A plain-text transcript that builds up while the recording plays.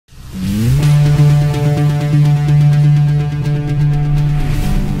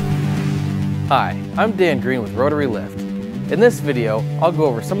Hi, I'm Dan Green with Rotary Lift. In this video, I'll go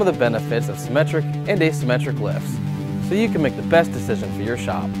over some of the benefits of symmetric and asymmetric lifts, so you can make the best decision for your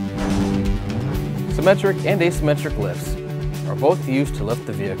shop. Symmetric and asymmetric lifts are both used to lift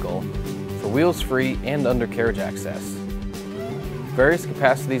the vehicle for wheels-free and undercarriage access. Various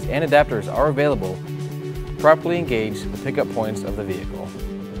capacities and adapters are available to properly engage the pickup points of the vehicle.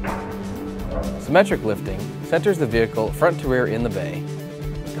 Symmetric lifting centers the vehicle front to rear in the bay.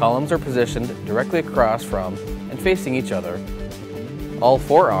 Columns are positioned directly across from and facing each other. All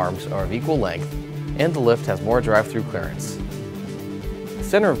four arms are of equal length, and the lift has more drive-through clearance. The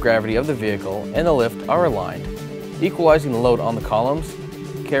center of gravity of the vehicle and the lift are aligned, equalizing the load on the columns,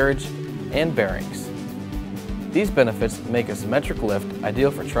 carriage, and bearings. These benefits make a symmetric lift ideal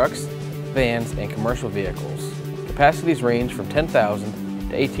for trucks, vans, and commercial vehicles. Capacities range from 10,000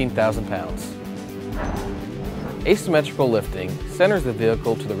 to 18,000 pounds. Asymmetrical lifting centers the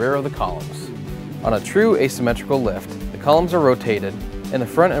vehicle to the rear of the columns. On a true asymmetrical lift, the columns are rotated and the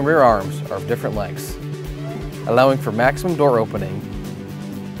front and rear arms are of different lengths, allowing for maximum door opening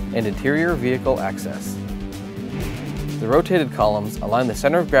and interior vehicle access. The rotated columns align the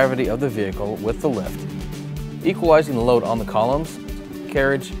center of gravity of the vehicle with the lift, equalizing the load on the columns,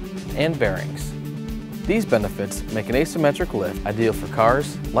 carriage, and bearings. These benefits make an asymmetric lift ideal for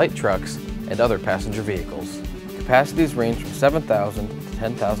cars, light trucks, and other passenger vehicles. Capacities range from 7,000 to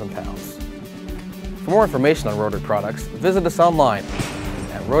 10,000 pounds. For more information on Rotary products, visit us online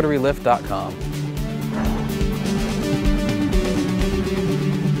at rotarylift.com.